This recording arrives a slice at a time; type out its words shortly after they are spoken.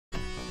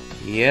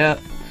Yep.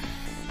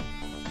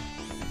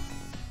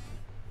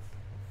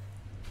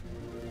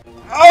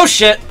 Oh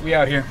shit! We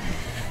out here.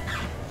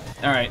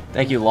 Alright.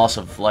 Thank you, Loss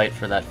of Light,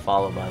 for that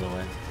follow, by the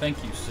way.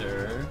 Thank you,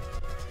 sir.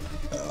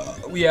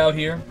 We out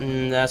here.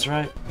 That's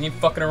right. We ain't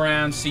fucking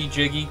around, see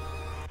Jiggy.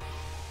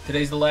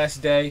 Today's the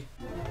last day.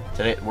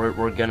 Today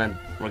we're gonna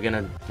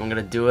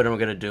do it, and we're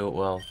gonna do it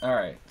well.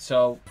 Alright,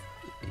 so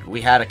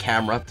we had a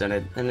camera up and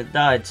it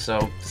died,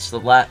 so it's the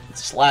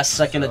last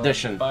second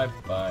edition. Bye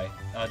bye.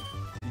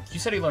 You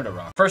said he learned a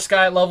rock. First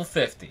guy at level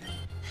 50.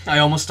 I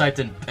almost typed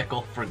in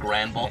pickle for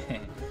Granbull.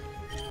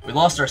 We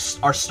lost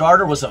our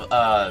starter was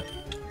a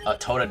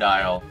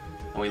Totodile,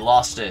 and we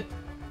lost it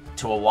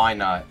to a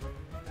Wynot,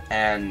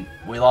 and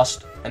we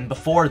lost. And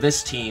before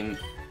this team,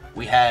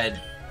 we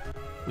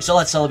still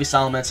had Celebi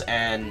Salamence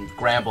and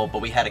Granbull,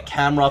 but we had a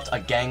Camerupt, a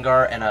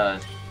Gengar, and a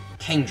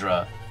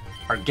Kingdra.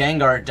 Our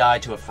Gengar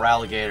died to a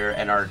Feraligatr,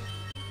 and our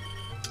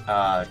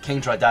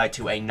Kingdra died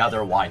to another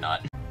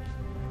Wynot.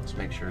 Let's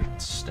make sure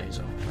it stays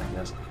open, I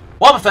guess.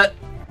 Wobbuffet!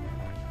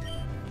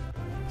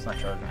 It's not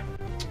charging.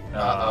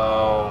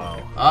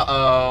 Uh-oh.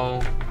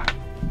 Uh-oh.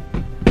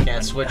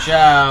 Can't switch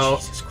out.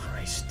 Jesus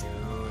Christ,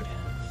 dude.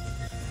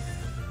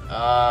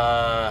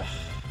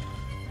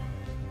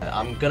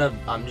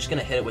 I'm just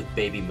gonna hit it with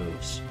baby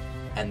moves,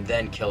 and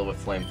then kill it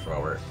with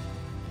flamethrower.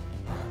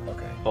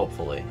 Okay.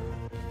 Hopefully.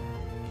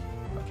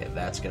 Okay,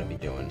 that's gonna be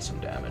doing some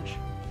damage.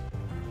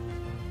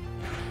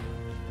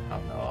 Oh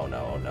no, oh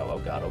no, oh no, oh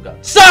god, oh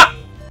god. Stop!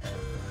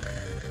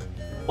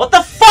 What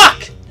the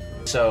fuck?!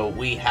 So,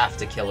 we have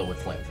to kill it with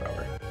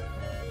flamethrower.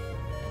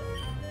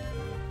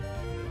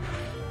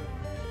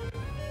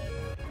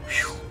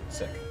 Whew.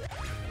 Sick.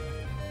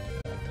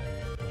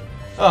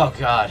 Oh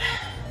god.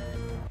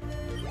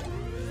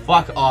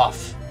 Fuck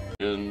off.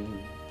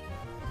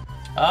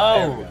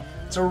 Oh,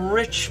 it's a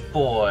rich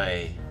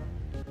boy.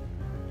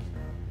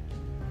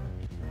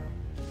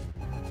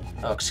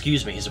 Oh,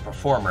 excuse me, he's a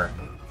performer.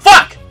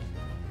 Fuck!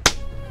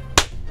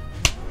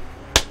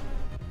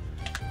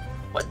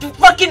 What? Dude,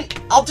 fucking...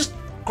 I'll just...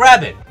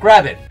 Grab it.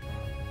 Grab it.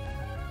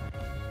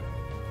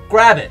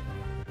 Grab it.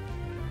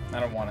 I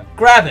don't want it.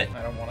 Grab it.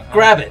 I don't want to.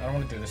 Grab it. I don't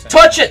want to do this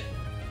anymore. Touch it!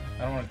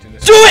 I don't want to do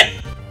this Do anymore.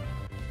 it!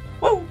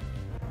 Woo!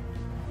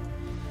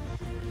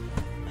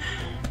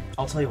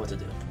 I'll tell you what to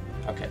do.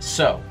 Okay,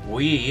 so,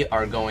 we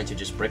are going to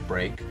just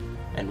break,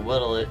 and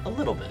whittle it a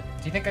little bit.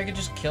 Do you think I could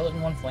just kill it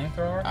in one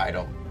flamethrower? I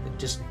don't...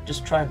 Just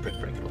try and break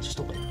it just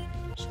a little.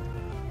 Just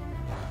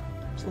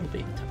a little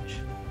baby touch.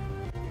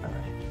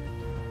 Alright.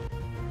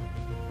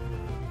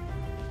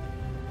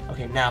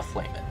 Okay, now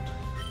flame it.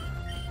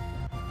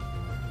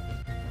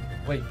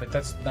 Wait, but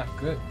that's not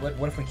good.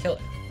 What if we kill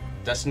it?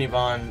 Destiny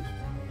Bond...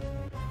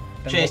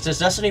 Then Chase, does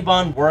Destiny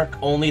Bond work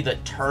only the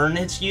turn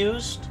it's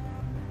used?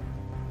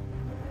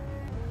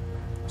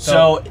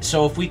 So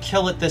if we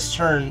kill it this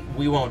turn,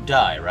 we won't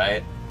die,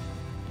 right?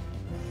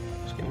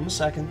 Just give him a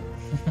second.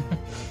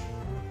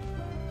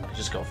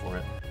 Just go for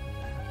it.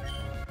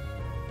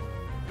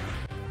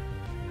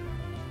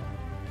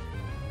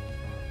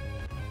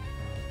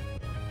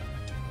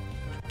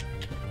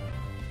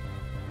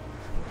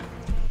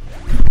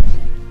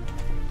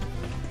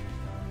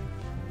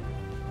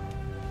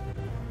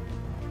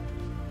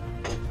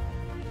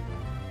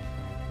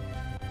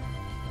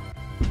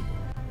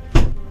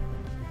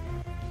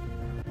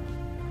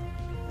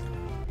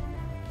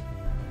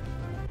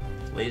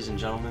 Ladies and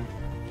gentlemen,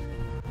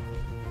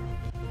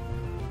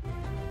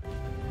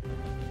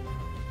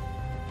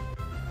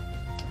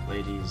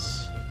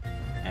 ladies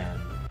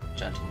and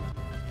gentlemen,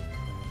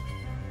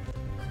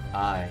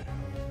 I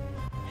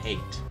hate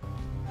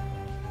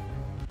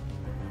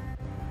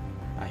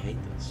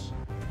this.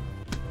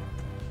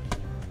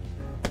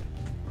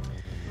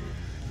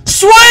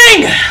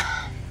 Swing!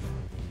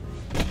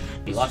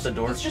 You locked the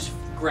door? Let's just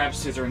grab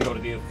Scissor and go to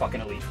the fucking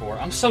Elite Four.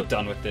 I'm so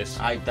done with this.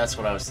 That's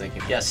what I was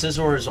thinking. Yeah,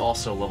 Scizor is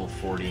also level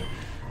 40.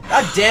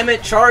 God damn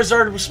it,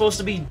 Charizard was supposed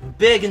to be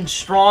big and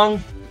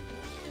strong.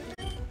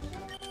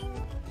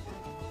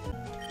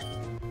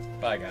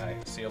 Bye, guy.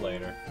 See you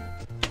later.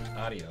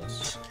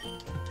 Adios.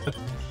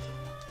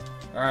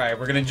 Alright,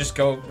 we're gonna just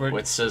go...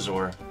 With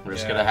Scizor. We're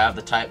just gonna have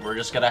the type... We're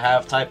just gonna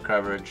have type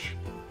coverage.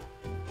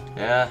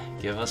 Yeah,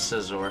 give us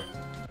Scizor.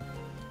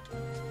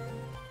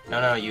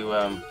 No, you,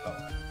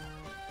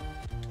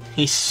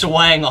 He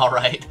swang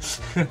alright.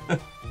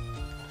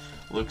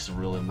 Luke's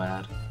really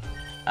mad.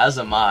 As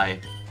am I.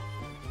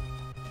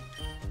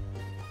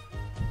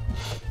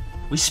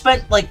 We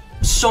spent, like,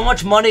 so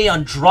much money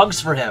on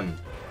drugs for him.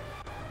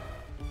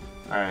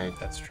 Alright.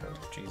 That's true.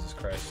 Jesus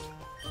Christ.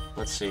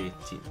 Let's see.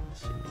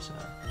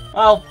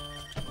 Well,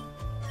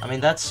 I mean,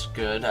 that's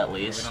good, at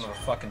least. We don't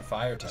have a fucking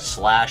fire type.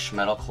 Slash,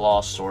 Metal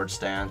Claw, Sword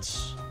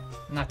Stance.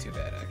 Not too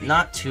bad, actually.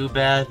 Not too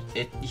bad.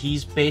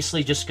 He's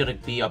basically just gonna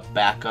be a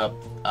backup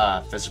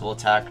physical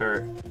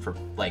attacker for,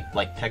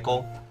 like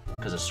Pickle,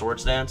 because of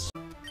Sword Stance.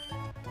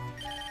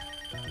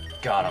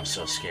 God, I'm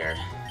so scared.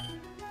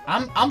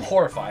 I'm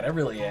horrified. I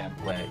really am.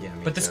 Yeah,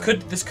 but this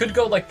could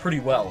go like pretty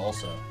well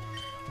also.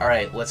 All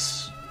right,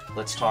 let's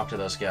talk to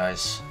those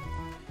guys.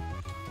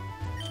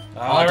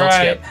 All right. Don't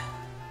skip.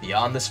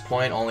 Beyond this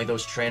point, only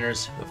those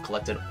trainers who have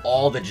collected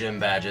all the gym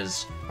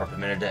badges are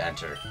permitted to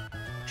enter.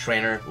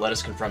 Trainer, let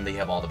us confirm that you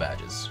have all the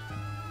badges.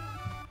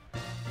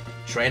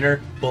 Trainer,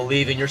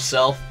 believe in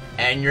yourself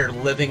and your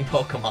living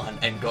Pokemon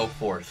and go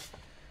forth.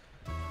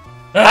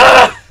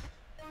 Ah!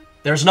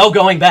 There's no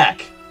going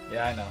back.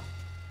 Yeah, I know.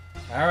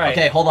 Alright.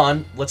 Okay, hold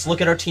on. Let's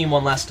look at our team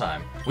one last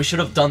time. We should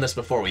have done this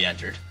before we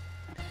entered.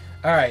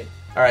 Alright.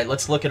 Alright,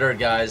 let's look at our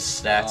guys'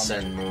 stats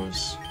and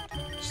moves.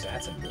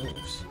 Stats and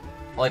moves.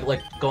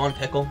 Like, go on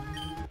Pickle.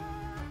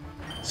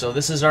 So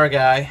this is our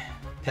guy,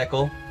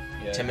 Pickle.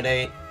 Yeah.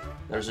 Intimidate.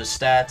 There's his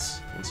stats.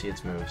 You can see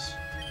its moves.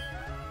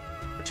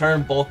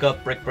 Return, Bulk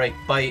Up, Brick Break,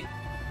 Bite.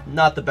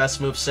 Not the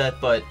best move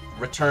set, but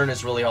Return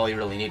is really all you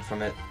really need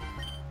from it.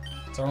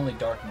 It's our only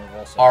dark move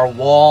also. Our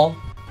Wall,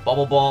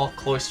 Bubble Ball,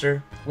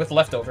 Cloister. With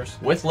leftovers.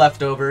 With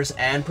leftovers,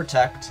 and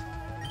Protect.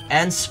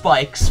 And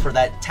Spikes for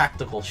that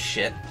tactical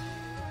shit.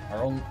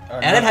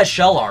 And it has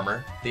Shell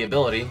Armor, the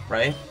ability,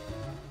 right?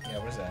 Yeah,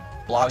 what is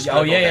that? Blocks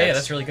oh, yeah, hits.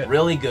 that's really good.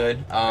 Really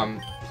good.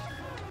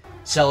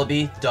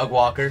 Celebi, Doug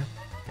Walker,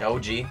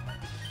 OG.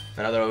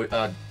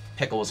 Another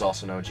Pickle was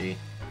also an OG.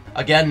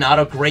 Again, not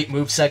a great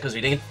moveset because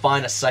we didn't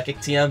find a Psychic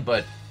TM,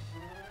 but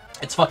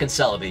it's fucking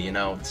Celebi, you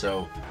know,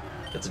 so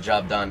gets the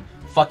job done.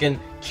 Fucking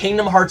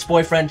Kingdom Hearts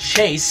boyfriend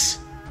Chase.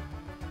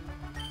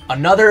 Our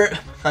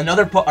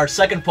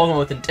second Pokemon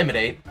with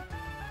Intimidate.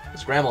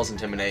 His grandma's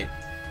Intimidate.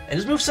 And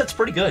his moveset's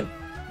pretty good.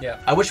 Yeah.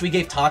 I wish we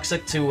gave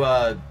Toxic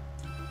to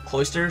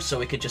Cloister so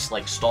we could just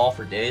like stall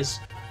for days.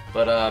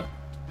 But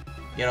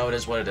you know, it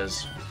is what it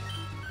is.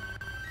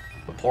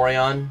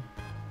 Vaporeon.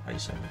 How do you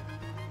say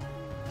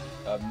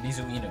that?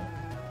 Mizuino.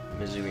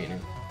 Mizuino.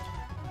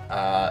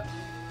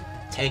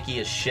 Tanky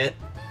as shit.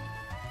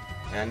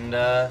 And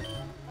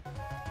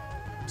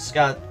it's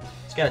got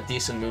a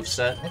decent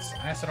moveset. What's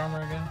Acid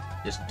Armor again?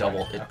 Just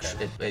double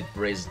Okay. it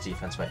raises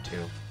defense by 2.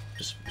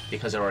 Just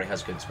because it already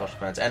has good special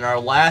defense. And our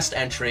last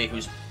entry,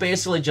 who's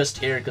basically just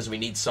here because we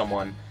need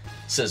someone,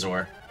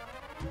 Scizor.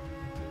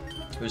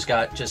 Who's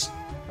got just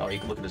you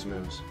can look at his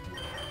moves.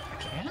 I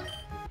can?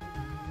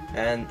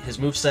 And his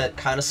moveset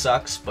kind of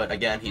sucks, but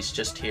again, he's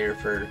just here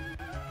for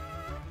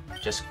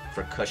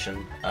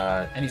cushion.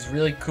 And he's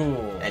really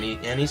cool. And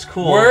he's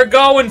cool. We're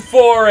going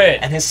for it.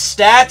 And his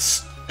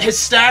stats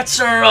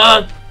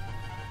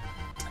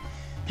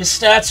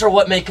are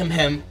what make him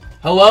him.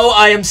 Hello,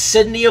 I am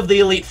Sydney of the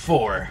Elite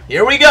Four.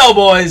 Here we go,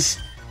 boys.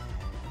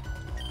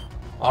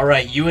 All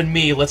right, you and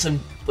me. Let's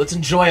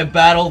enjoy a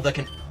battle that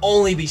can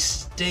only be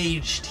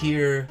staged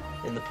here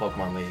in the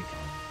Pokemon League.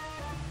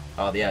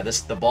 Oh yeah,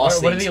 the boss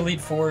themes. What are the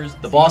Elite Fours?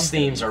 The boss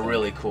themes are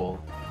really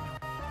cool.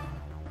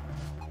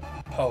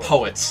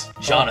 Poets.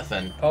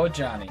 Jonathan. Poet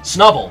Johnny.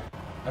 Snubble.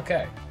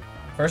 Okay.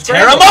 First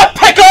Tear him up,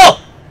 Pickle!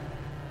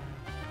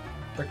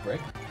 Brick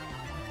Break.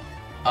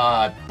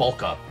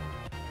 Bulk Up.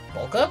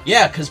 Bulk Up?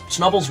 Yeah, because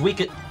Snubble's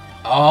weak at...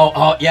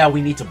 Oh, yeah,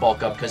 we need to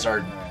bulk up, because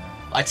our...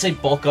 I'd say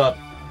bulk up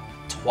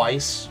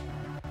twice.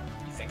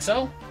 You think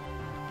so?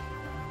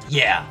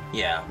 Yeah.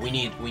 We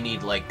need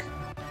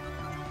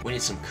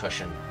some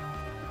cushion.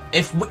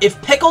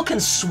 If Pickle can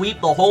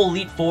sweep the whole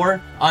Elite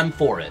Four, I'm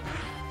for it.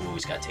 Ooh,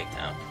 he's got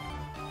takedown.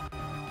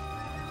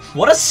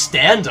 What a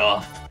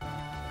standoff!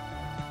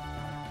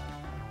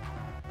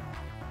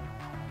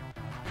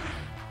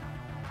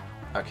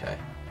 Okay.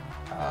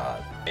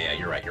 Yeah,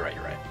 you're right. You're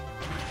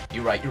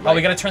right. Oh,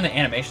 we gotta turn the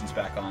animations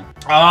back on.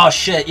 Oh,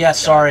 shit, yeah,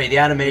 sorry, the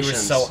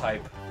animations. We were so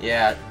hype.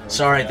 Yeah,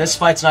 sorry, this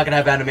fight's not gonna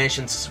have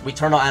animations. We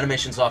turn all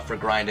animations off for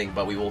grinding,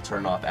 but we will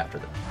turn off after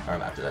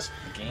this.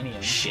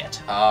 Meganium. Shit.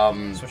 Switch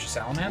to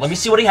Salamence? Let me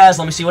see what he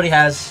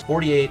has.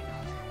 48.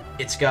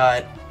 It's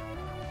got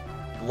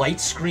Light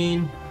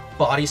Screen,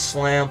 Body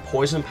Slam,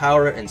 Poison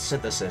Powder, and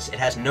Synthesis. It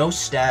has no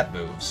stab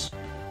moves.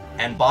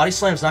 And Body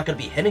Slam's not gonna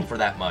be hitting for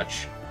that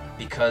much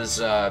because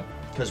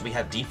we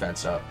have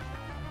defense up.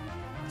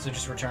 So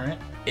just return it?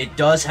 It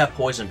does have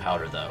Poison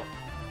Powder, though,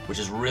 which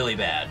is really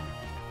bad.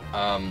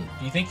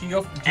 Do you think you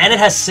go... And it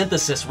has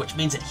Synthesis, which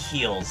means it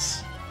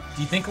heals.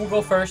 Do you think we'll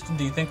go first, and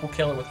do you think we'll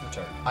kill it with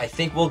return? I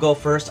think we'll go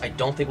first. I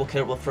don't think we'll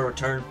kill it with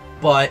return,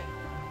 but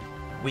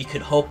we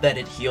could hope that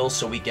it heals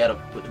so we get a...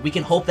 We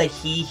can hope that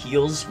he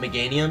heals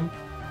Meganium.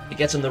 It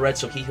gets him the red,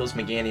 so he heals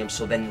Meganium,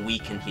 so then we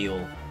can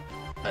heal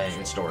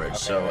in storage. Okay,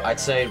 so right, I'd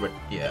say...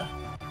 Yeah.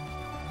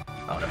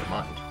 Oh, never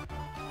mind.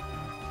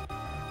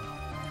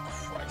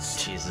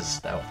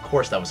 Jesus, of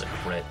course that was a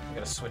crit. We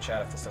gotta switch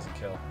out if this doesn't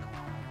kill.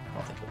 I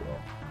don't think it will.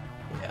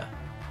 Yeah.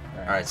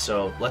 Alright,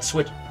 so let's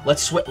switch,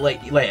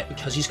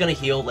 because he's gonna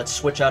heal, let's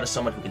switch out to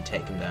someone who can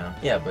take him down.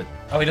 Yeah, but...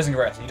 Oh, he doesn't have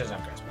grass moves.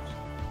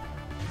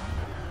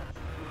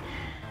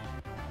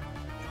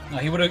 No,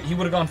 he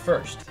would've gone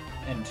first.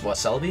 And what,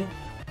 Celebi?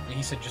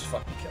 he said just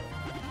fucking kill him.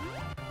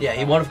 Yeah,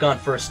 he would have gone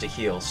first to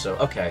heal, so...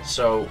 Okay,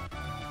 so...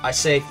 I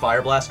say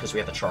Fire Blast because we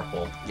have the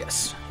Charcoal.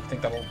 Yes. You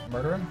think that'll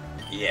murder him?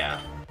 Yeah.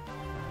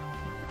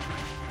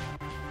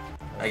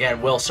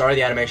 Again, Will, sorry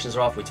the animations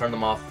are off. We turned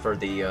them off for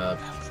the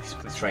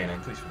please training.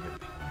 Please forgive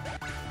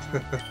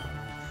me.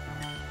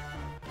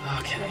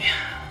 Okay.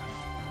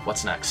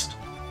 What's next?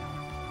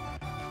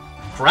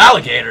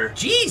 Feraligatr?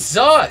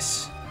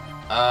 Jesus!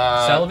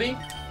 Celebi?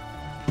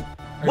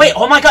 Wait,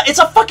 oh my god, it's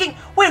a fucking...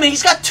 Wait a minute,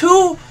 he's got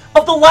 2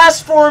 of the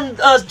last form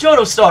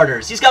Johto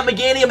starters. He's got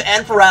Meganium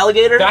and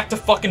Feraligatr. Back to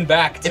fucking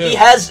back, too.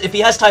 If he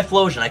has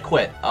Typhlosion, I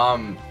quit.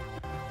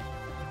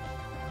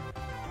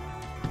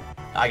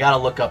 I gotta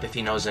look up if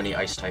he knows any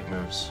Ice-type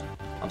moves.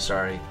 I'm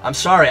sorry,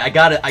 I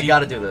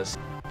gotta do this.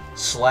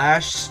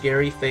 Slash,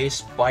 Scary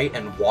Face, Bite,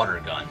 and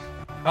Water Gun.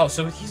 Oh,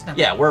 so he's not...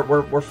 Yeah,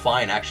 we're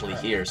fine actually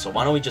here, so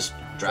why don't we just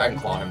Dragon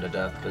Claw him to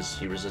death, because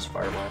he resists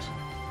Fire Blast.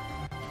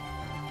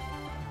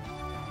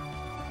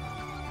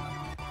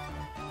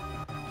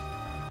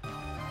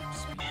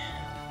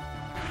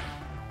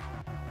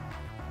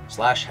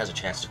 Slash has a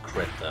chance to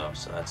crit though,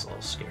 so that's a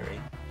little scary.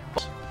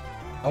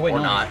 Oh wait, or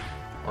no. not.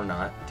 Or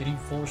not. Did he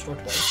full restore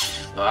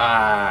twice?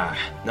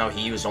 No,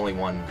 he used only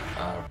one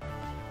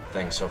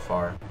thing so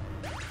far.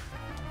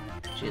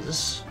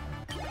 Jesus.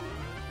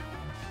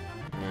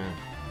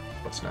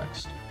 What's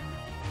next?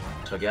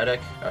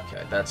 Togetic?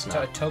 Okay, that's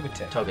not...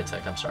 Togetic.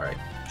 Togetic, I'm sorry.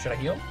 Should I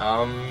heal?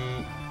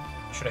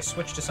 Should I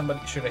switch to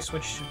somebody? Should I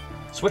switch?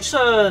 Switch to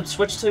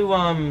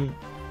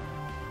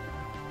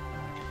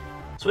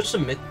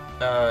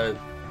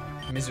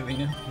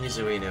Mizuino?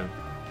 Mizuino.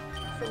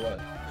 For what?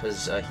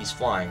 Because he's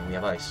flying, we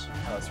have ice.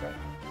 Oh, that's right.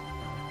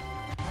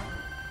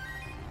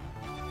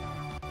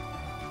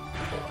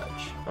 Full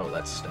edge. Oh,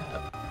 that's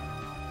stab.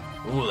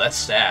 Ooh, that's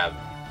stab.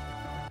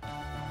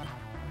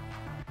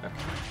 Okay,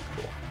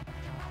 cool.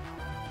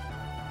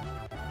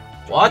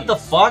 What the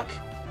fuck?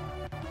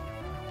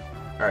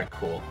 Alright,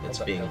 cool. It's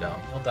being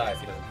dumb. He'll die if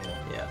he doesn't heal.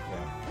 Yeah.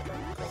 Okay,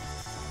 cool.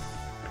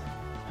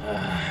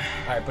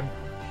 Alright, but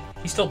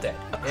he's still dead.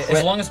 Crit,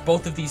 as long as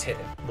both of these hit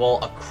him. Well,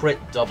 a crit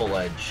double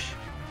edge.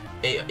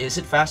 Is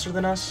it faster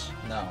than us?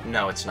 No.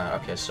 No, it's not.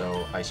 Okay,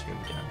 so Ice Beam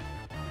again.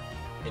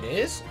 It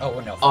is?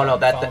 Oh, no. Oh, no, no.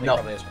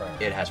 Probably has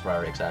priority. It has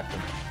priority, exactly.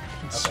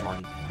 Okay.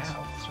 Smart.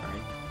 Ow.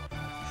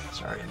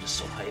 Sorry, I'm just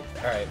so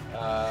hyped.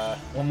 Alright,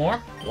 one more?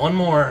 One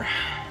more.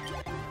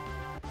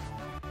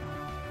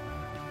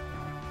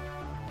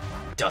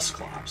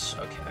 Dusclops,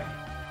 okay.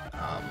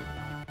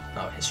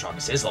 Oh, his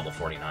strongest is level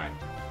 49.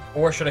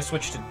 Or should I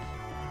switch to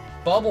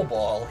Bubble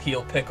Ball,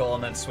 heal Pickle,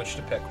 and then switch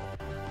to Pickle?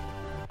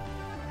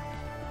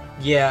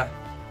 Yeah,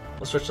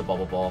 let's switch to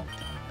Bubble Ball.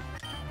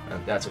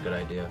 That's a good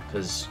idea,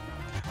 because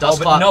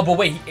Dusclops... No, but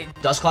wait...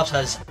 Dusclops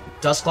is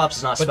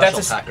not a special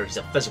attacker, he's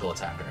a physical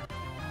attacker.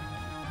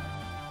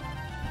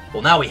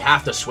 Well, now we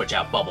have to switch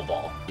out Bubble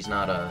Ball. He's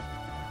not a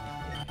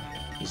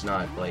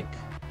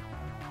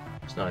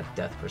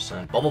death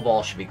percent. Bubble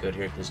Ball should be good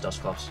here because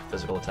Dusclops is a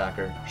physical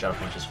attacker. Shadow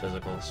Punch is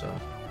physical, so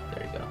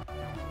there you go.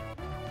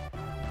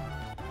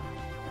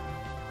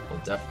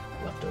 Well,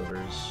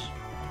 leftovers,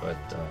 but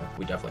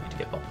we definitely need to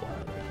get Bubble Ball out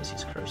of there because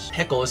he's cursed.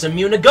 Pickle is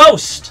immune to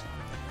Ghost!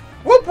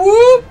 Whoop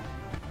whoop!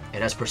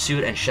 It has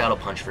Pursuit and Shadow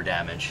Punch for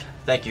damage.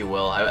 Thank you,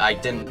 Will. I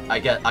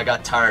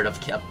got tired of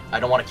I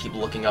don't want to keep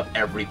looking up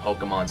every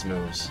Pokemon's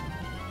moves.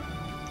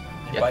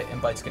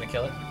 And Bite's gonna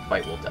kill it?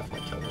 Bite will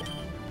definitely kill it.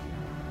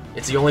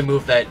 It's the only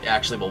move that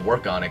actually will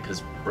work on it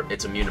because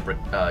it's immune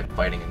to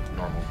fighting in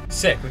normal.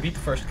 Sick, we beat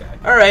the first guy.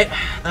 Alright,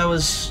 that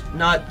was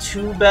not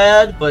too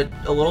bad, but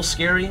a little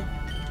scary.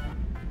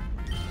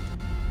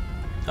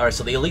 Alright,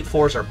 so the Elite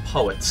Fours are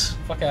poets.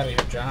 Fuck out of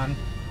here, John.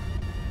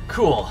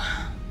 Cool.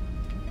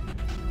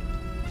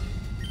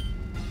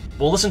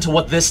 We'll listen to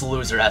what this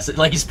loser has to,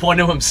 like he's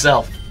pointing to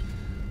himself.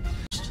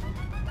 He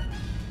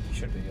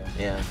should be good.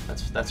 Yeah,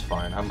 that's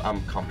fine.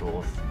 I'm comfortable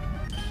with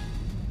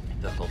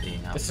Pickle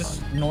being out. This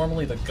is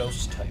normally the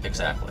Ghost type.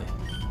 Exactly.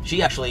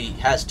 She actually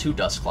has 2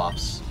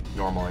 Dusclops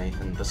normally,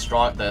 and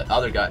the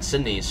other guy,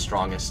 Sydney's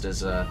strongest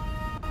was a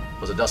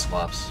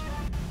Dusclops.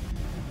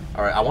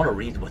 All right, I want to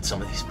read what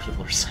some of these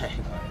people are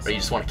saying. Or you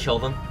just want to kill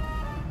them?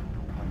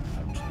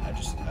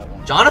 I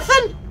want.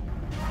 Jonathan?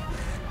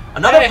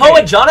 Another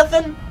poet,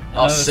 Jonathan?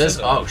 Oh, sis.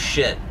 Oh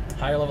shit.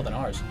 Higher level than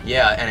ours.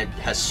 Yeah, and it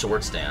has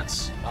Sword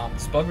Stance.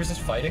 Does Bug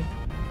resist fighting?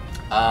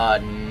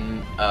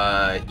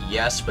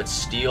 Yes, but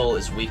Steel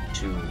is weak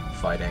to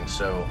fighting,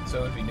 so. So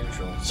it would be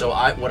neutral. So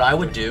what I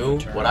would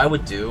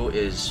do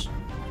is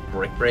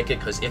Brick Break it,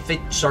 because if it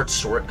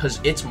starts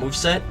because its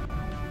moveset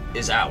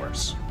is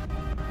ours.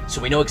 So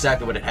we know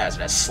exactly what it has.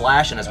 It has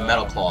Slash and has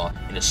Metal Claw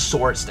and a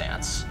Sword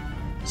Stance.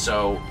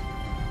 So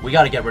we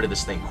got to get rid of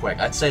this thing quick.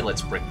 I'd say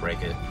let's Brick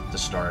Break it to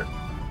start.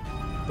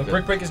 But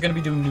Brick Break is going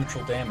to be doing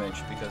neutral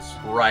damage because...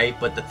 Right,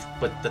 but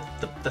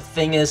the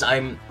thing is,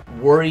 I'm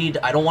worried.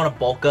 I don't want to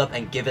bulk up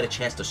and give it a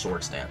chance to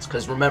Sword Stance.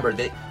 Because remember,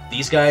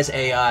 these guys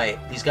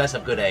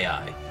have good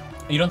AI.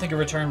 You don't think a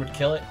return would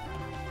kill it?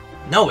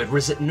 No,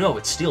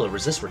 it's Steel. It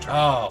resists return.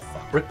 Oh,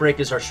 fuck. Brick Break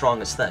is our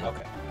strongest thing.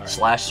 Okay. Right.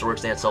 Slash, Sword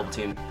Stance, Double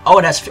Team. Oh,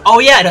 it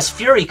has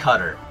Fury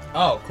Cutter.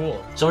 Oh,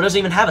 cool. So it doesn't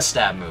even have a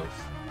stab move.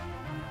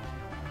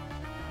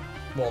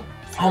 Well...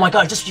 Oh my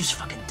god, just use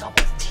fucking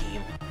Double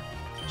Team.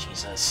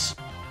 Jesus.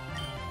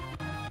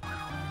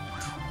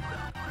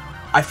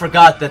 I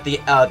forgot that the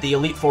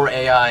Elite Four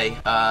AI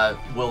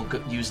will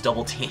use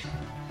Double Team.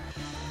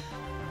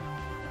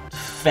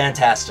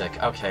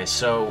 Fantastic. Okay,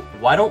 so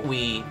why don't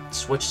we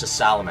switch to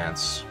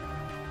Salamence?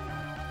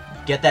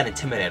 get that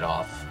Intimidate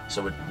off,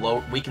 so it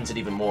weakens it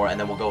even more, and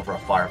then we'll go for a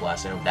Fire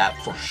Blast, and that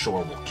for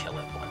sure will kill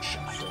it one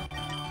shot. Sure.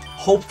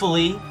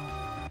 Hopefully,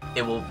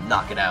 it will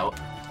knock it out.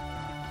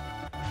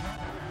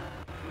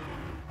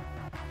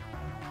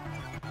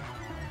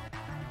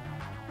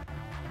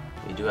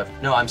 We do have...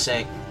 No, I'm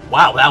saying...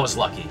 Wow, that was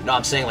lucky. No,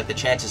 I'm saying, like, the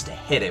chances to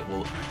hit it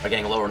are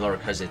getting lower and lower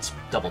because it's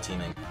double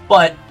teaming.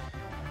 But,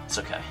 it's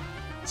okay.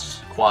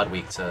 It's quad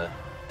weak to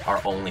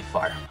our only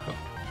fire move.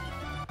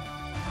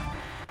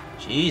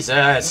 Jesus!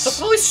 What's up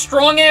with all these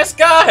strong-ass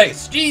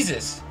guys?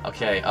 Jesus!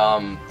 Okay,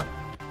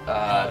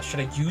 should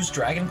I use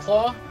Dragon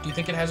Claw? Do you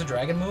think it has a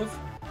dragon move?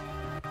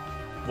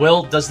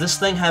 Will, does this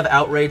thing have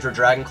Outrage or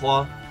Dragon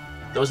Claw?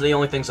 Those are the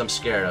only things I'm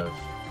scared of.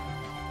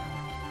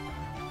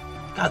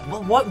 God,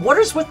 what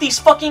is with these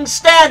fucking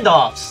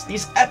standoffs?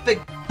 These epic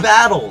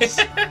battles!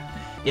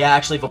 Yeah,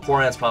 actually,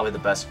 Vaporeon's probably the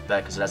best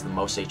bet because it has the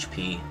most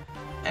HP,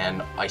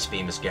 and Ice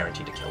Beam is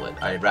guaranteed to kill it.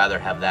 I'd rather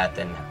have that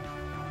than...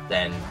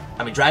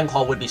 I mean, Dragon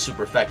Claw would be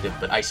super effective,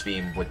 but Ice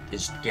Beam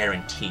is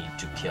guaranteed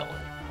to kill it.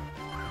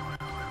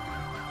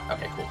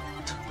 Okay, cool.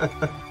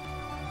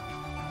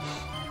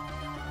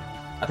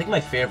 I think my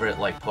favorite,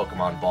 like,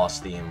 Pokemon boss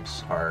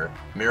themes are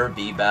Mirror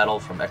Bee Battle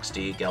from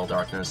XD, Gale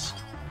Darkness,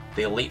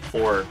 the Elite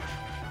Four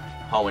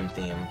Hoenn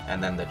theme,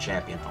 and then the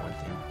Champion Hoenn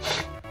theme.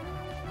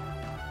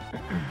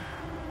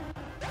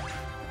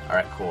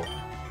 Alright, cool.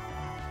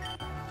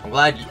 I'm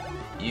glad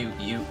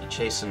you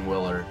Chase and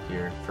Will are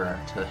here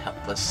to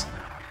help us.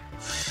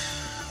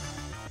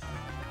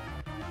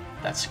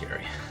 That's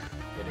scary.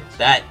 It is.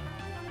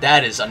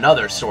 That is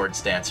another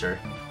Swords Dancer.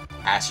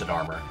 Acid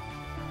Armor.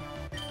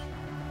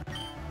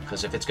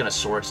 Because if it's gonna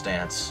Swords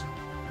Dance,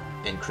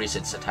 increase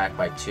its attack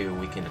by 2,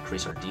 we can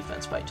increase our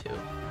defense by 2.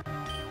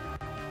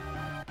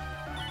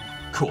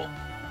 Cool.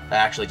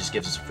 That actually just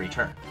gives us a free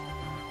turn.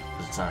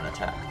 Because it's not an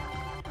attack.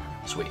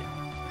 Sweet.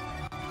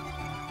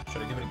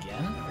 Should I do it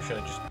again, or should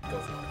I just go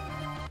for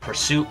it?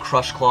 Pursuit,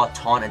 Crush Claw,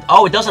 Taunt, and...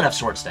 Oh, it doesn't have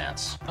Swords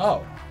Dance.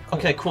 Oh. Cool.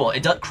 Okay, cool.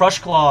 It does Crush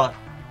Claw...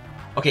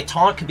 Okay,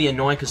 Taunt could be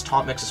annoying because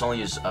Taunt makes us only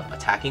use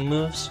attacking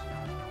moves.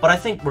 But I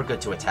think we're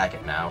good to attack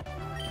it now.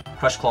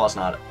 Crush Claw is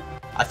not...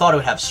 I thought it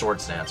would have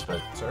Swords Dance,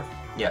 but... Surf?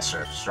 Yeah,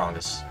 Surf.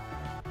 Strongest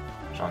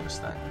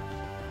thing.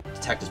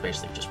 Detect is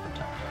basically just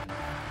protect.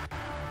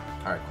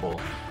 Alright, cool.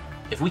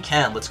 If we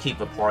can, let's keep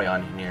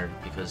Vaporeon in here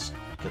because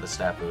get the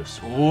stat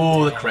boost.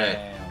 Ooh, the crit.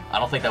 I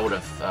don't think that would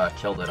have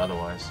killed it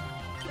otherwise.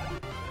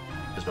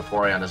 Because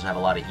Vaporeon doesn't have a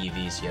lot of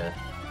EVs yet.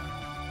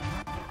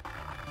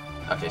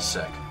 Okay,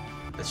 sick.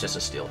 It's just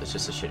a steel. It's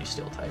just a shitty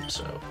steel type,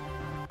 so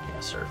yeah,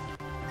 Surf.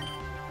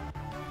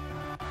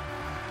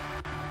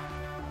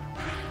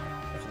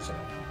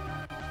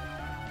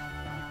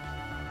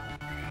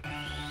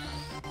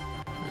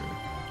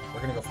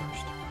 We're gonna go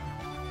first.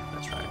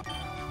 That's right.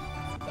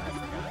 I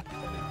forgot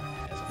that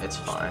it has a It's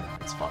first. fine.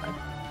 It's fine.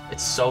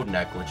 It's so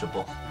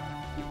negligible.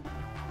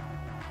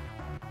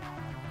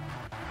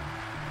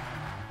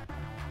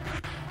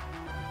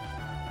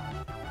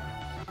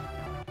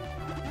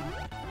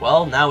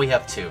 Well, now we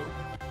have 2.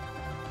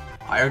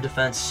 Iron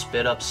Defense,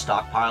 Spit Up,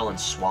 Stockpile, and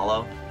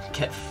Swallow.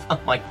 Oh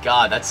my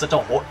god, that's such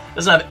a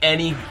doesn't have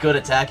any good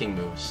attacking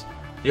moves.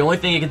 The only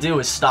thing you can do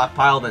is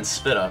Stockpile, then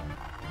Spit Up.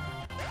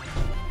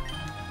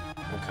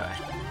 Okay.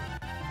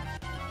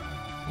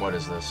 What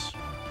is this?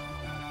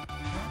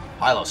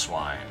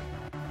 Piloswine.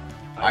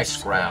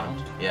 Ice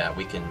Ground. Yeah,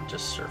 we can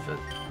just surf it,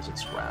 because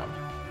it's ground.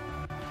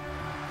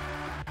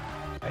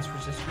 Ice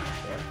resistance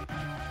there.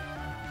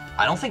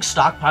 I don't think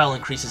Stockpile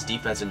increases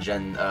defense in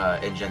Gen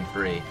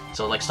 3.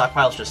 So, like,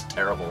 Stockpile's just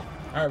terrible.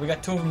 Alright, we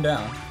got 2 of them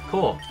down.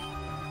 Cool.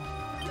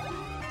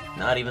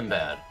 Not even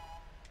bad.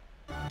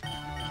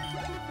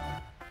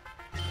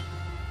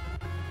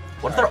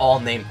 What if they're all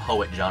named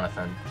Poet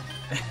Jonathan?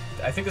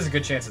 I think there's a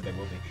good chance that they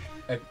will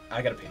be.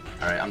 I gotta pee.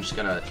 Alright, I'm just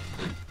gonna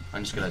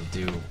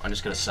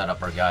set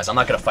up our guys. I'm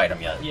not gonna fight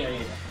them yet. Yeah.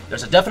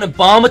 There's a definite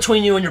bond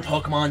between you and your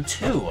Pokemon,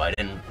 too. I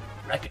didn't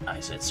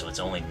recognize it, so it's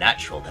only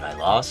natural that I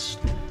lost.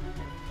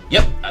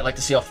 Yep, I'd like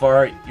to see how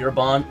far your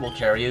bond will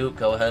carry you.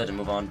 Go ahead and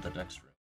move on to the next room.